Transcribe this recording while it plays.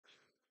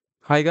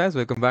Hi guys,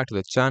 welcome back to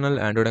the channel,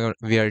 and today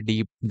we are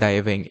deep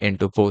diving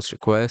into post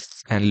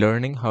requests and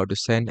learning how to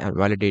send and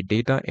validate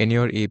data in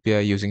your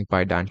API using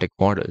Pydantic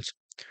models.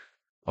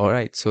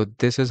 Alright, so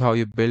this is how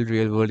you build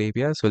real world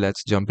API. So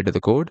let's jump into the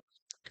code.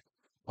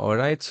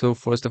 Alright, so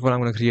first of all,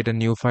 I'm going to create a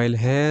new file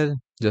here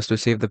just to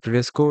save the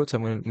previous code. So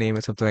I'm going to name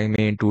it something like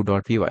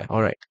main2.py.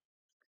 Alright.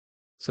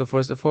 So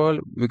first of all,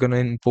 we're going to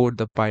import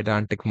the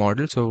Pydantic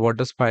model. So what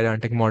does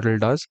Pydantic model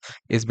does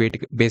is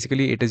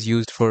basically it is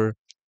used for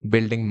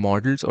building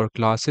models or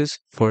classes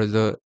for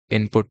the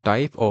input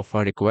type of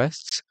our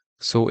requests.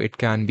 So it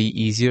can be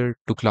easier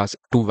to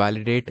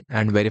validate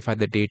and verify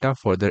the data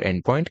for the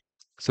endpoint.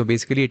 So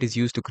basically it is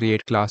used to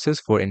create classes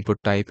for input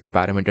type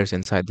parameters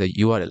inside the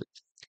URL.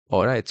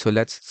 All right, so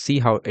let's see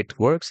how it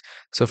works.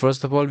 So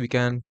first of all, we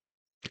can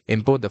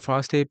import the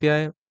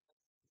FastAPI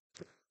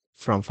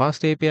from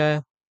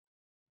FastAPI.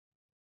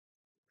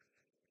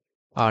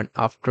 And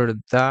after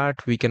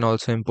that, we can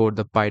also import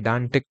the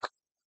Pydantic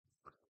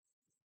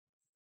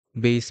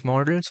base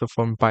model. So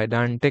from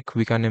Pydantic,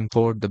 we can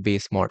import the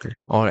base model.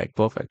 All right,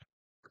 perfect.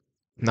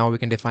 Now we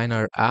can define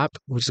our app,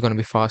 which is going to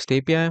be Fast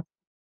API.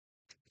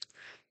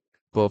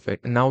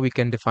 Perfect. Now we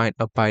can define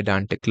a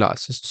Pydantic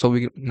class. So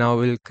we now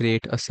will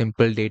create a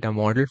simple data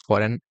model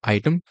for an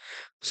item.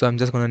 So I'm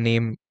just going to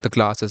name the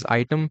class as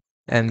item,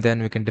 and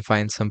then we can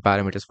define some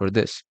parameters for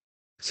this.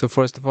 So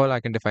first of all, I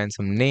can define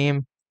some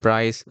name,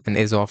 price, and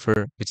is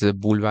offer, which is a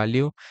bool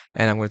value,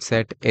 and I'm going to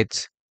set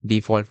its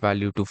default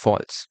value to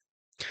false.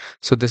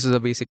 So this is a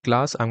basic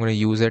class. I'm going to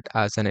use it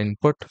as an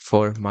input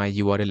for my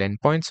URL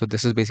endpoint. So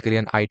this is basically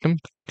an item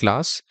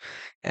class.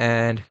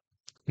 And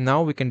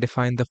now we can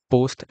define the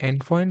post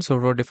endpoint. So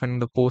for defining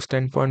the post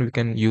endpoint, we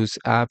can use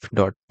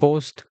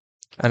app.post,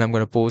 and I'm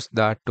going to post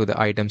that to the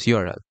item's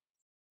URL.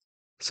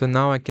 So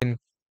now I can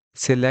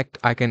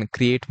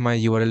create my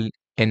URL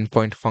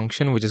endpoint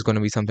function, which is going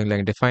to be something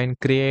like define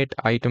create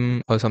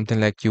item or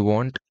something like you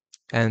want.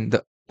 And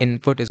the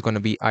input is going to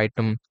be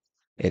item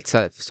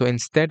itself. So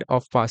instead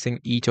of passing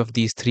each of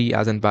these three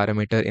as an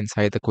parameter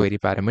inside the query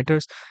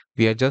parameters,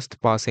 we are just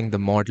passing the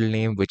model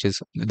name, which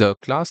is the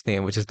class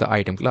name, which is the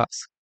item class.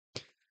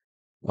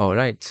 All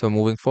right, so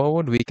moving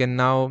forward, we can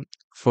now,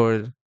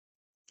 for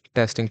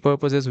testing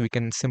purposes, we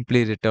can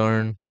simply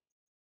return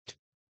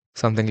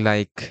something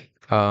like,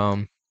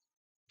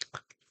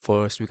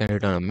 first we can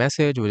return a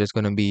message, which is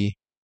going to be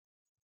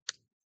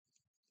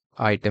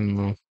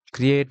item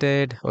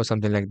created or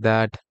something like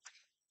that.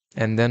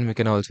 And then we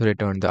can also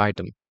return the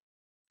item.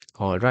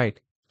 All right.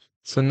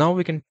 So now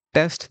we can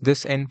test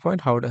this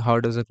endpoint. How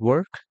does it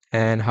work?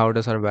 And how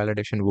does our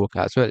validation work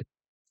as well?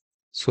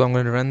 So I'm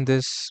going to run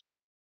this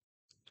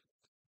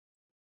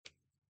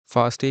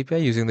fast API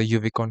using the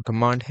uvcon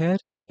command here,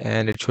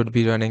 and it should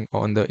be running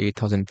on the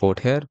 8000 port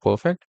here.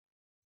 Perfect.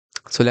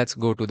 So let's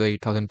go to the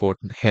 8000 port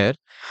here,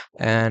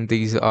 and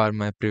these are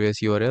my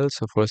previous URLs.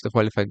 So first of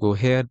all, if I go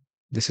here,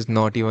 this is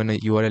not even a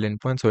URL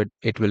endpoint, so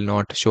it will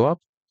not show up.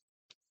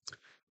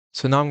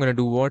 So now I'm going to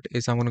do what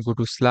is I'm going to go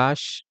to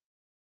slash,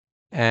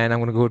 and I'm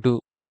going to go to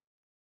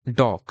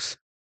docs.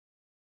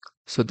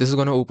 So this is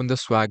going to open the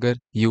Swagger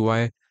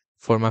UI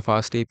for my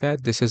Fast API.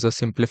 This is a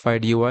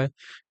simplified UI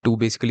to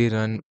basically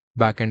run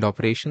backend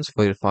operations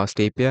for your Fast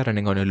API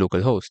running on your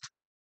local host.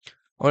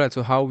 All right,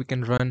 so how we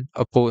can run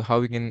how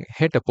we can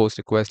hit a post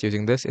request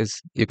using this is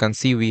you can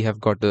see we have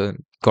got a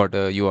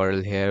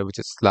URL here which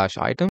is slash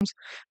items.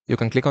 You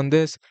can click on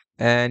this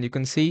and you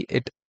can see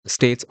it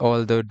states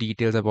all the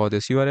details about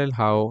this URL,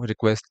 how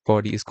request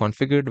body is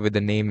configured with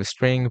the name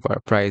string,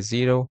 price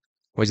 0,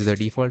 which is the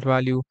default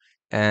value,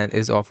 and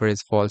is offer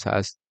is false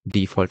as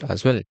default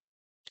as well.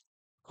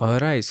 All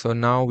right, so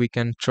now we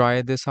can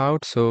try this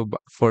out. So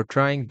for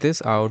trying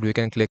this out, we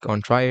can click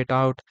on try it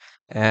out,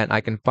 and I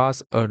can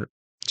pass a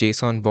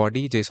JSON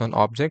body, JSON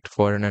object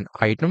for an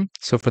item.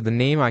 So for the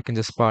name, I can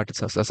just pass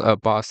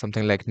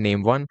something like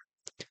name1.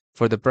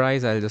 For the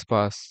price, I'll just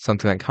pass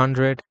something like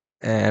 100.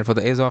 And for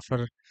the is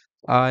offer,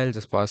 I'll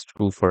just pass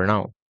true for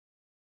now.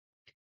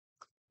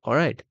 All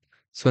right.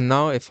 So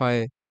now if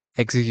I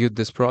execute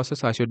this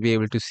process, I should be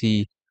able to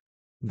see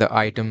the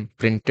item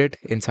printed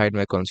inside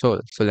my console.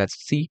 So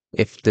let's see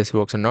if this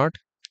works or not.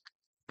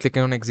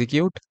 Clicking on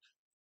execute,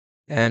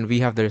 and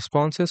we have the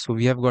responses. So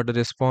we have got the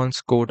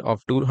response code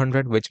of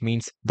 200, which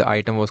means the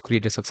item was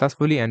created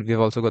successfully, and we've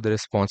also got the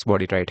response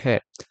body right here.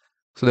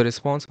 So the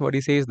response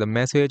body says the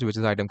message, which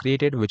is item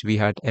created, which we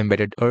had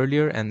embedded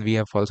earlier, and we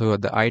have also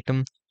got the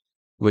item,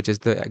 which is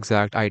the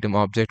exact item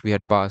object we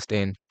had passed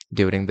in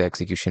during the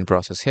execution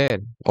process here.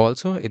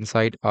 Also,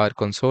 inside our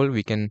console,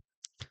 we can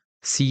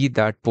see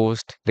that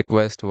post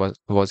request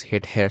was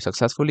hit here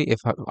successfully. If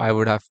I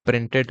would have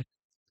printed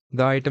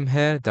the item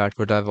here, that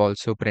would have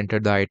also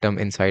printed the item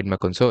inside my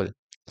console.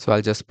 So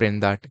I'll just print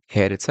that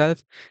here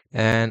itself,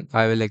 and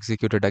I will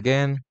execute it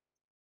again.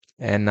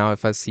 And now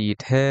if I see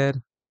it here,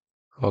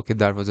 okay,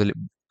 that was a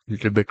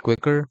little bit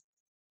quicker.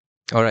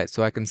 All right,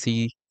 so I can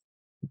see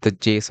the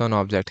JSON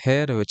object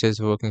here, which is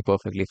working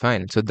perfectly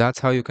fine. So that's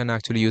how you can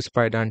actually use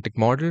Pydantic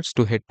models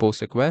to hit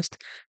post request.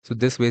 So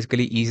this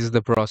basically eases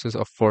the process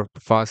of for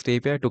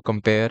FastAPI to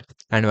compare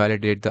and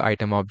validate the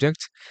item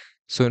objects.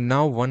 So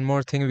now one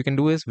more thing we can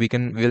do is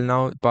we'll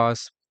now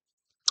pass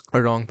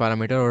a wrong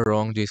parameter or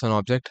wrong JSON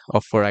object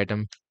of for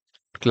item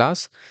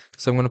class.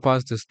 So I'm going to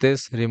pass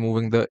this,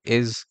 removing the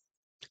is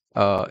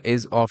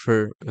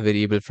offer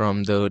variable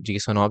from the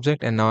JSON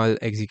object, and now I'll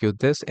execute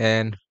this.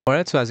 And all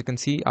right, so as you can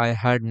see, I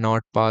had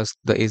not passed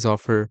the is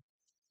offer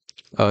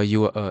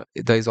the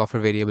is offer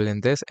variable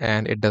in this,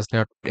 and it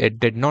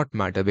did not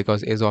matter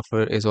because is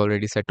offer is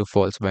already set to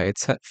false by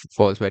itself,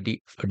 false by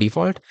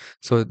default.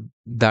 So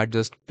that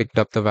just picked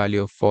up the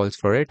value of false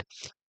for it.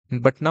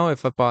 But now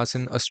if I pass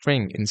in a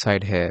string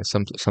inside here,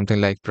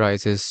 something like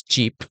price is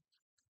cheap,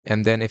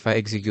 and then if I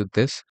execute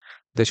this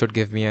should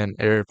give me an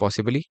error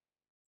possibly.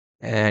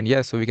 And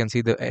yeah, so we can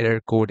see the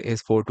error code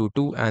is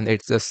 422 and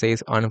it just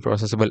says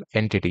unprocessable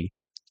entity.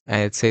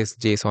 And it says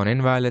JSON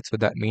invalid, so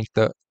that means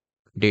the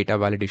data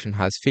validation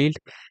has failed.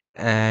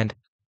 And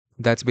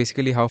that's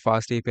basically how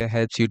FastAPI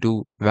helps you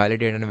to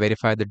validate and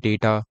verify the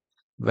data,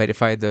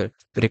 verify the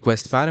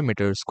request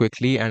parameters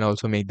quickly, and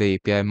also make the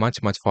API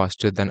much, much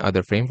faster than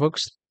other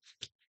frameworks.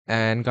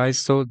 And guys,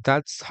 so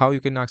that's how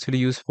you can actually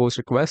use post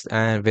request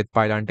and with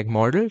Pydantic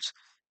models.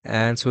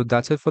 And so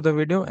that's it for the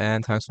video,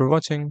 and thanks for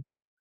watching.